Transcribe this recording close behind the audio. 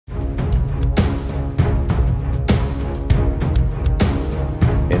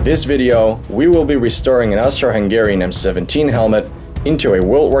In this video, we will be restoring an Austro Hungarian M17 helmet into a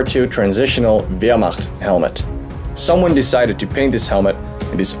World War II Transitional Wehrmacht helmet. Someone decided to paint this helmet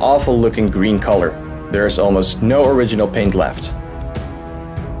in this awful looking green color. There is almost no original paint left.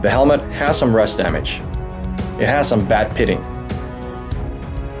 The helmet has some rust damage. It has some bad pitting.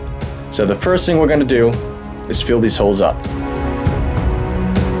 So the first thing we're going to do is fill these holes up.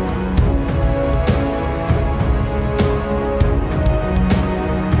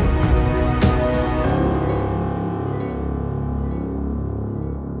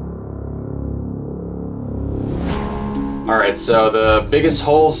 Alright, so the biggest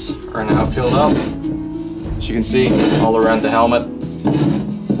holes are now filled up, as you can see, all around the helmet.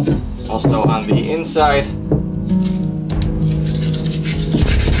 Also on the inside.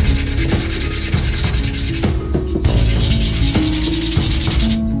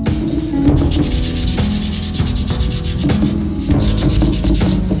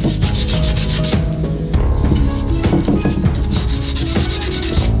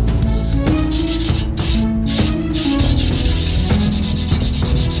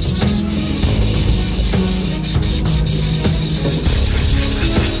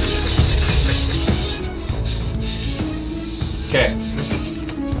 Okay,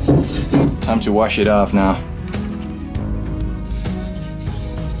 time to wash it off now.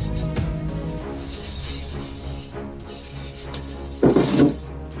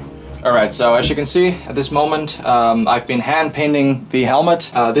 Alright, so as you can see at this moment, I've been hand painting the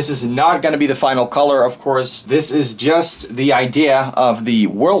helmet. This is not going to be the final color, of course. This is just the idea of the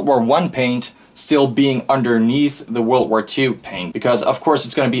World War I paint still being underneath the World War II paint, because of course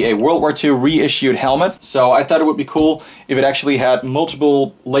it's going to be a World War II reissued helmet, so I thought it would be cool if it actually had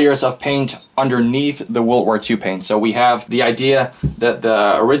multiple layers of paint underneath the World War II paint. So we have the idea that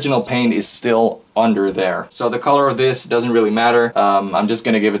the original paint is still under there. So the color of this doesn't really matter. I'm just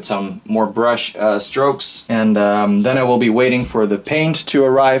going to give it some more brush strokes, and then I will be waiting for the paint to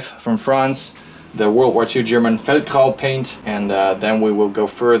arrive from France, the World War II German Feldgrau paint, and then we will go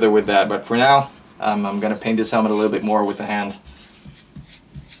further with that. But for now, I'm gonna paint this helmet a little bit more with the hand.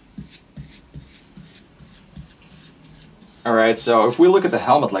 Alright, so if we look at the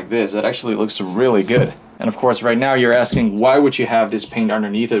helmet like this, it actually looks really good. And of course, right now you're asking, why would you have this paint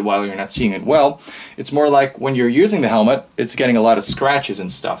underneath it while you're not seeing it? Well, it's more like when you're using the helmet, it's getting a lot of scratches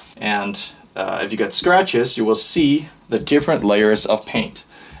and stuff. And if you get scratches, you will see the different layers of paint.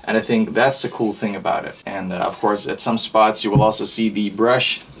 And I think that's the cool thing about it. And of course, at some spots you will also see the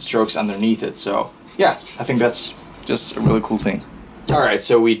brush strokes underneath it. So yeah, I think that's just a really cool thing. Alright,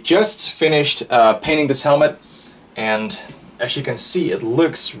 so we just finished painting this helmet, and as you can see, it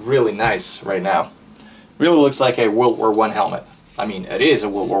looks really nice right now. Really looks like a World War I helmet. I mean, it is a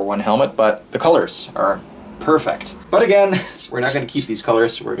World War I helmet, but the colors are perfect. But again, we're not going to keep these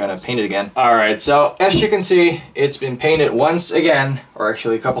colors, we're going to paint it again. Alright, so as you can see, it's been painted once again, or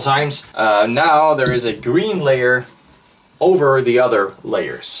actually a couple times. Now there is a green layer over the other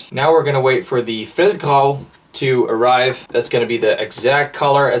layers. Now we're going to wait for the Feldgrau to arrive. That's going to be the exact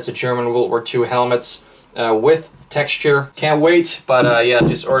color as the German World War II helmets, with texture. Can't wait, but yeah,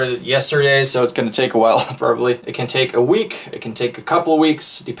 just ordered it yesterday, so it's going to take a while probably. It can take a week, it can take a couple of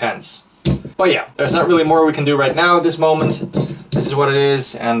weeks, depends. But yeah, there's not really more we can do right now at this moment. This is what it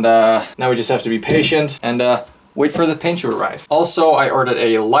is, and now we just have to be patient and wait for the paint to arrive. Also, I ordered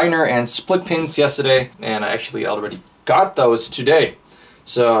a liner and split pins yesterday, and I actually already got those today.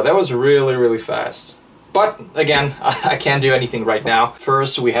 So that was really, really fast. But again, I can't do anything right now.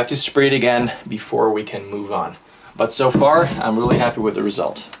 First, we have to spray it again before we can move on. But so far, I'm really happy with the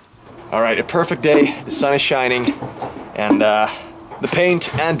result. Alright, a perfect day. The sun is shining, and the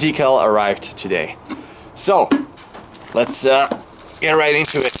paint and decal arrived today. So, let's get right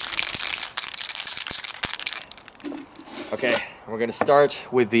into it. Okay, we're gonna start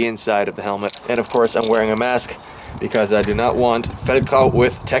with the inside of the helmet. And of course, I'm wearing a mask because I do not want Feldgrau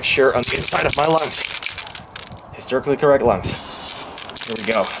with texture on the inside of my lungs. Historically correct lungs. Here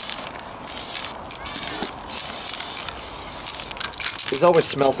we go. This always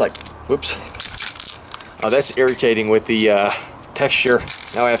smells like, whoops. Oh, that's irritating with the texture.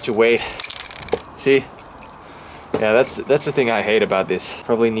 Now I have to wait. See? Yeah, that's the thing I hate about this.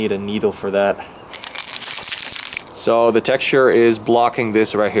 Probably need a needle for that. So the texture is blocking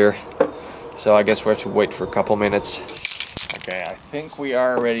this right here. So I guess we have to wait for a couple minutes. Okay, I think we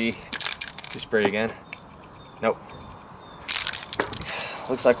are ready to spray again. Nope.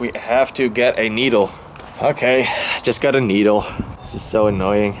 Looks like we have to get a needle. Okay, just got a needle. This is so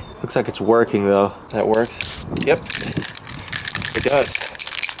annoying. Looks like it's working though. That works? Yep. It does.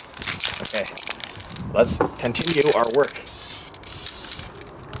 Okay, let's continue our work.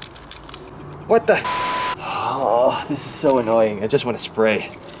 What the? Oh, this is so annoying. I just want to spray.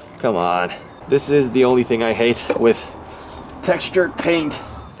 Come on. This is the only thing I hate with textured paint.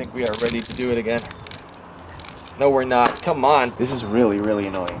 I think we are ready to do it again. No, we're not. Come on. This is really, really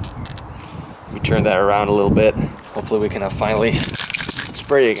annoying. Let me turn that around a little bit. Hopefully we can finally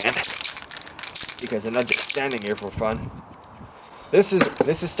spray again. Because I'm not just standing here for fun. This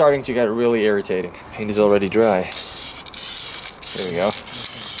is starting to get really irritating. Paint is already dry. There we go.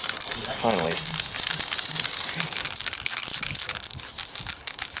 Finally.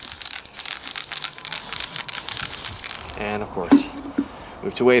 And of course, we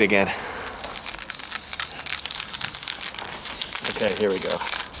have to wait again. Okay, here we go.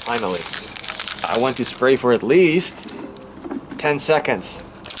 Finally. I want to spray for at least 10 seconds.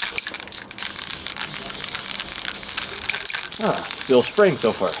 Ah, still spraying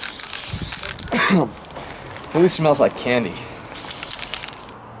so far. Really smells like candy.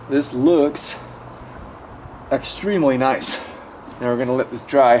 This looks extremely nice. Now we're gonna let this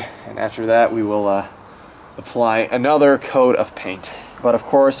dry, and after that we will apply another coat of paint. But of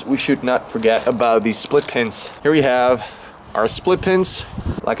course, we should not forget about these split pins. Here we have our split pins.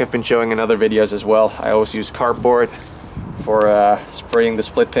 Like I've been showing in other videos as well, I always use cardboard for spraying the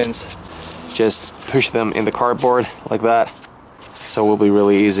split pins. Just push them in the cardboard like that. So it will be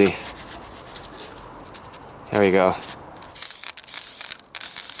really easy. There we go.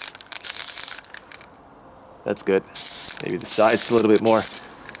 That's good. Maybe the sides a little bit more.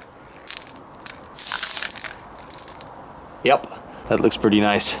 Yep, that looks pretty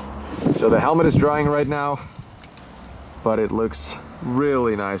nice. So the helmet is drying right now, but it looks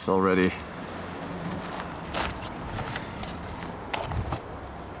really nice already.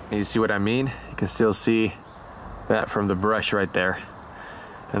 And you see what I mean? You can still see that from the brush right there.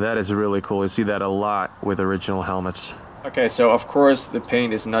 And that is really cool. You see that a lot with original helmets. Okay, so of course the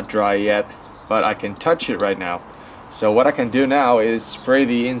paint is not dry yet, but I can touch it right now. So what I can do now is spray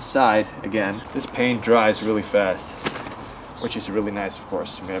the inside again. This paint dries really fast, which is really nice, of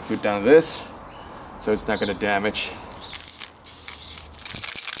course. I'm gonna put down this so it's not gonna damage.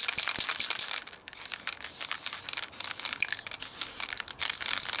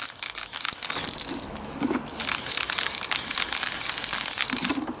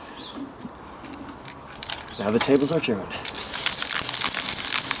 Now the tables are turned.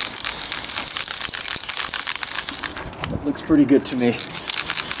 That looks pretty good to me.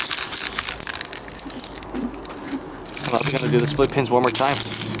 I'm also going to do the split pins one more time.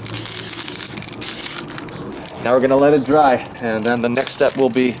 Now we're going to let it dry, and then the next step will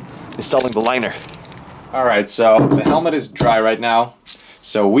be installing the liner. Alright, so the helmet is dry right now,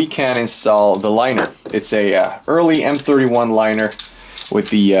 so we can install the liner. It's a early M31 liner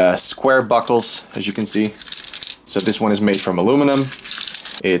with the square buckles, as you can see. So this one is made from aluminum.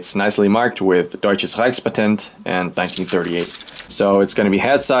 It's nicely marked with Deutsches Reichspatent and 1938. So it's going to be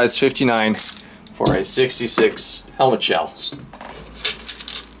head size 59 for a 66 helmet shell.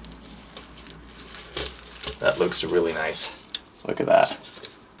 That looks really nice. Look at that.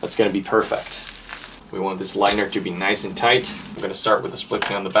 That's going to be perfect. We want this liner to be nice and tight. I'm going to start with a split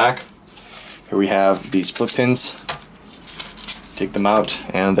pin on the back. Here we have these split pins. Take them out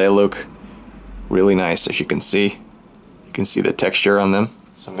and they look really nice, as you can see. You can see the texture on them.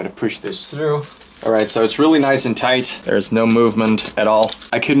 So I'm going to push this through. Alright, so it's really nice and tight. There's no movement at all.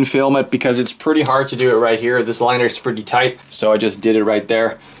 I couldn't film it because it's pretty hard to do it right here. This liner is pretty tight, so I just did it right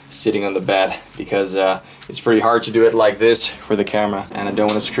there, sitting on the bed, because it's pretty hard to do it like this for the camera, and I don't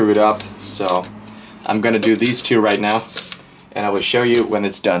want to screw it up. So I'm going to do these two right now, and I will show you when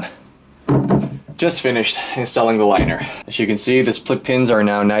it's done. Just finished installing the liner. As you can see, the split pins are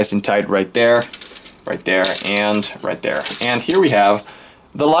now nice and tight right there, and right there. And here we have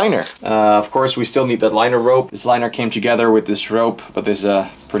the liner. Of course, we still need that liner rope. This liner came together with this rope, but this is a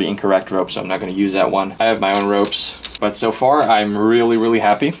pretty incorrect rope, so I'm not going to use that one. I have my own ropes, but so far I'm really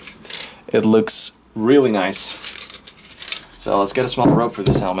happy. It looks really nice. So let's get a small rope for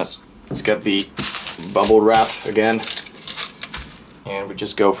this helmet. Let's get the bubble wrap again, and we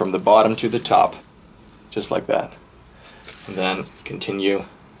just go from the bottom to the top, just like that, and then continue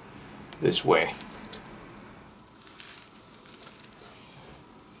this way.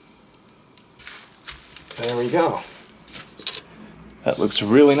 There we go. That looks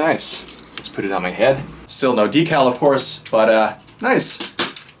really nice. Let's put it on my head. Still no decal, of course, but nice.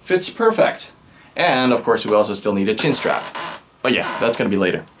 Fits perfect. And of course we also still need a chin strap. But yeah, that's gonna be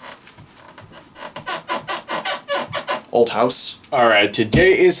later. Old house. Alright,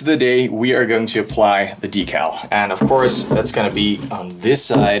 today is the day we are going to apply the decal. And of course, that's going to be on this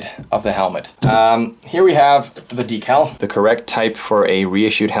side of the helmet. Here we have the decal, the correct type for a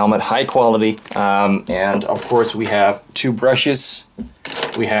reissued helmet, high quality. And of course, we have two brushes.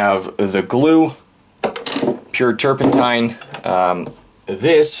 We have the glue, pure turpentine.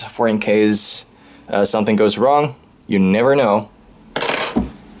 This, for in case something goes wrong, you never know.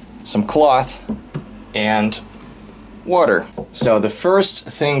 Some cloth and water. So the first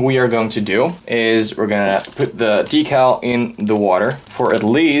thing we are going to do is we're gonna put the decal in the water for at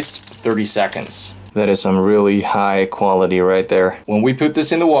least 30 seconds. That is some really high quality right there. When we put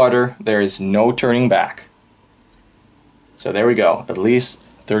this in the water, there is no turning back. So there we go, at least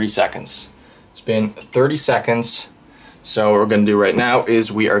 30 seconds. It's been 30 seconds. So what we're gonna do right now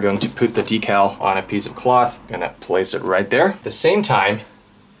is we are going to put the decal on a piece of cloth. Gonna place it right there. At the same time,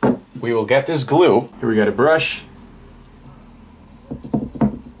 we will get this glue. Here we got a brush.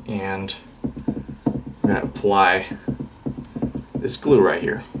 And I'm gonna apply this glue right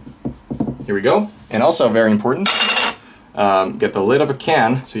here. Here we go. And also very important, get the lid of a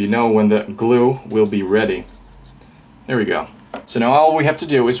can so you know when the glue will be ready. There we go. So now all we have to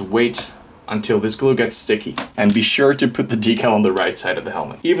do is wait until this glue gets sticky. And be sure to put the decal on the right side of the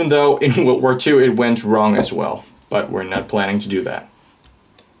helmet. Even though in World War II it went wrong as well. But we're not planning to do that.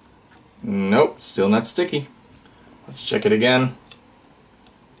 Nope, still not sticky. Let's check it again.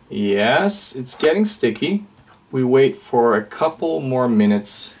 Yes, it's getting sticky. We wait for a couple more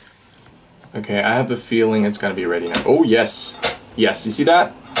minutes. Okay, I have the feeling it's gonna be ready now. Oh yes, yes, you see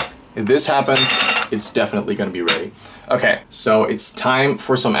that? If this happens, it's definitely gonna be ready. Okay, so it's time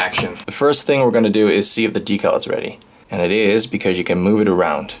for some action. The first thing we're gonna do is see if the decal is ready. And it is, because you can move it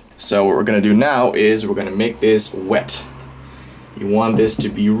around. So what we're gonna do now is we're gonna make this wet. You want this to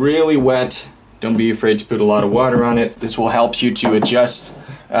be really wet. Don't be afraid to put a lot of water on it. This will help you to adjust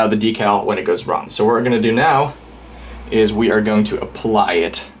the decal when it goes wrong. So what we're gonna do now is we are going to apply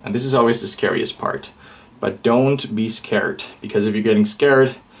it. And this is always the scariest part. But don't be scared, because if you're getting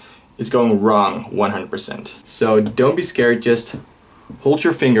scared, it's going wrong 100%. So don't be scared, just hold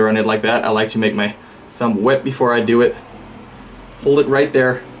your finger on it like that. I like to make my thumb wet before I do it. Hold it right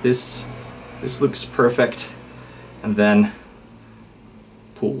there. This looks perfect. And then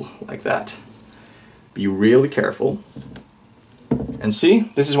pull like that. Be really careful. And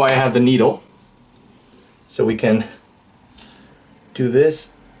see, this is why I have the needle. So we can do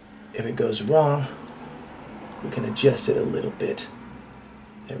this. If it goes wrong, we can adjust it a little bit.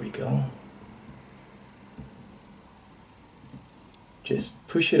 There we go. Just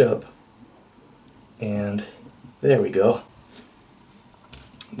push it up. And there we go.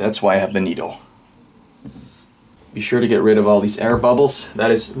 That's why I have the needle. Be sure to get rid of all these air bubbles.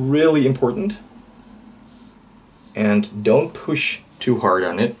 That is really important. And don't push too hard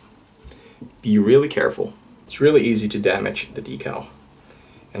on it. Be really careful. It's really easy to damage the decal.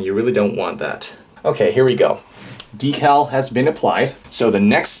 And you really don't want that. Okay, here we go. Decal has been applied. So the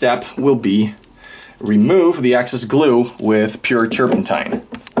next step will be remove the excess glue with pure turpentine.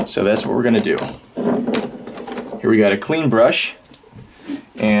 So that's what we're gonna do. Here we got a clean brush.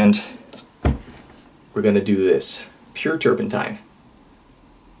 And we're gonna do this. Pure turpentine.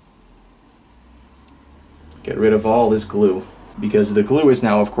 Get rid of all this glue, because the glue is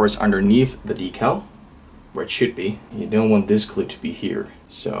now of course underneath the decal, where it should be. You don't want this glue to be here.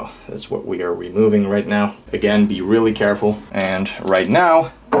 So that's what we are removing right now. Again, be really careful. And right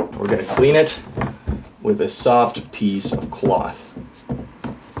now, we're gonna clean it with a soft piece of cloth.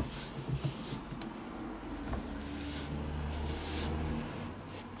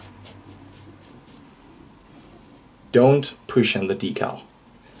 Don't push on the decal.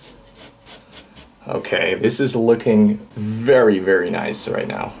 Okay, this is looking very, very nice right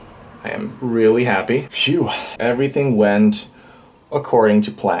now. I am really happy. Phew, everything went according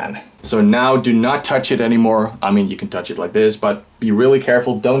to plan. So now do not touch it anymore. I mean, you can touch it like this, but be really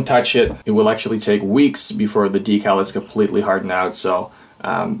careful, don't touch it. It will actually take weeks before the decal is completely hardened out, so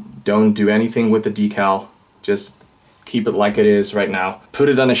don't do anything with the decal. Just keep it like it is right now. Put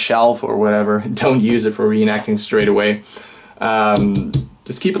it on a shelf or whatever. Don't use it for reenacting straight away.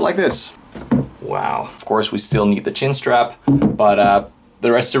 Just keep it like this. Wow. Of course, we still need the chin strap, but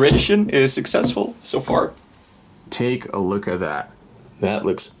the restoration is successful so far. Take a look at that. That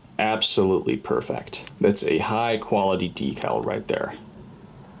looks absolutely perfect. That's a high quality decal right there.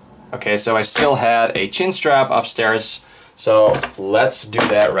 Okay, so I still had a chin strap upstairs, so let's do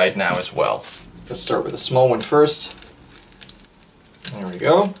that right now as well. Let's start with the small one first. There we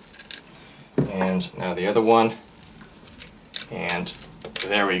go. And now the other one. And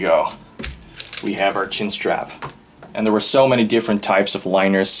there we go. We have our chin strap. And there were so many different types of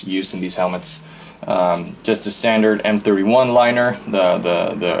liners used in these helmets. Just the standard M31 liner,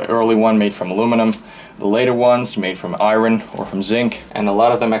 the early one made from aluminum, the later ones made from iron or from zinc, and a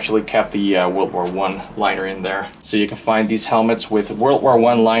lot of them actually kept the World War I liner in there. So you can find these helmets with World War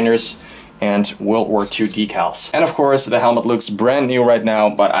I liners and World War II decals. And of course the helmet looks brand new right now,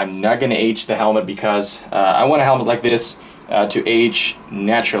 but I'm not gonna age the helmet because I want a helmet like this to age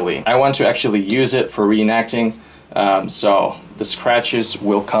naturally. I want to actually use it for reenacting, so the scratches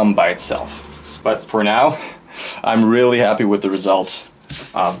will come by itself. But for now, I'm really happy with the result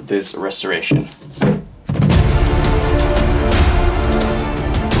of this restoration.